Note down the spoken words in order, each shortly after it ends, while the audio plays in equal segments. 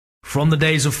From the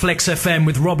days of Flex FM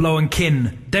with Rob Lowe and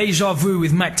Kin, Deja Vu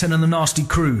with Macton and the Nasty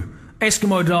Crew,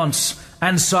 Eskimo Dance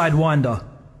and Sidewinder.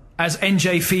 As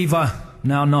NJ Fever,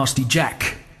 now Nasty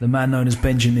Jack, the man known as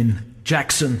Benjamin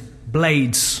Jackson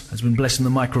Blades, has been blessing the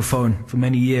microphone for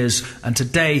many years, and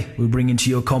today we're bringing to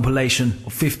you a compilation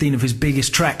of 15 of his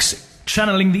biggest tracks,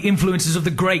 channeling the influences of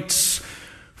the greats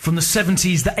from the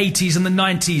 70s, the 80s and the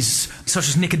 90s, such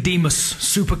as Nicodemus,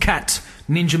 Supercat,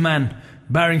 Ninja Man,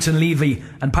 Barrington Levy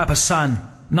and Papa San.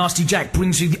 Nasty Jack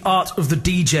brings you the art of the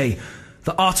DJ,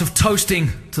 the art of toasting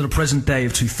to the present day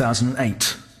of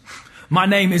 2008. My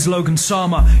name is Logan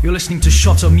Sama. You're listening to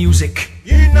Shotta Music.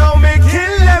 You know me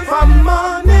kill them from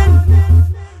morning.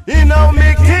 You know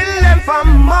me kill them from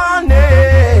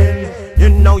morning.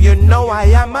 You know I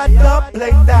am a dub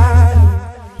like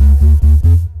that.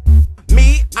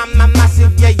 Me, I'm a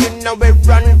massive, yeah, you know we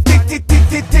run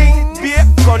ting. Be a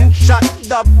gunshot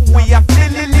dub, we are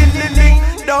feeling.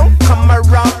 Don't come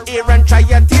around here and try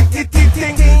a ting.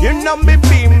 You know me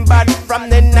being bad from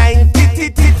the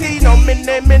 90s. Know me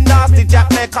name me Nasty Jack,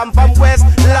 me come from West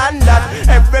London.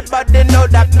 Everybody know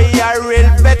that me a real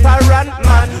veteran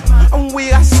man. And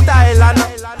we are style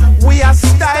and we are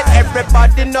style.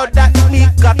 Everybody know that me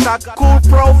got a cool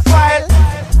profile.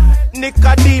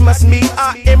 Nicodemus, me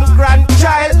a him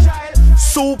grandchild.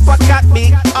 Supercat,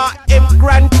 me a him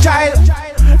grandchild.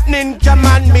 Ninja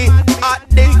Man, me a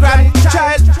the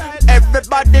grandchild.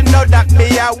 Everybody know that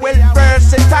me a well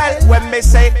versatile. When me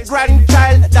say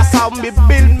grandchild, that's how me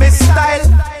build me style.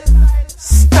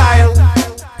 Style,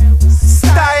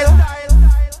 style,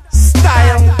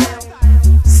 style,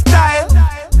 style.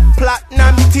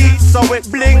 Platinum teeth, so it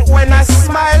blink when I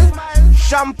smile.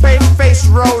 Champagne face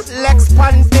roll, legs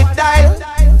pon the dial.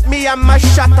 Me and my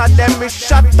Shotta, them we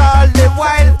shot all the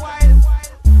while.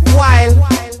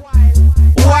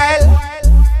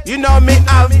 You know me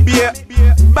have beer,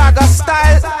 bag of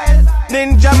style.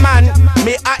 Ninja Man,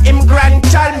 me a him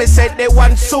grandchild. Me said they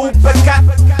want Supercat,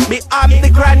 me am the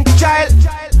grandchild.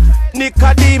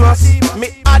 Nicodemus, me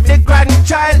a the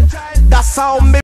grandchild. That's how me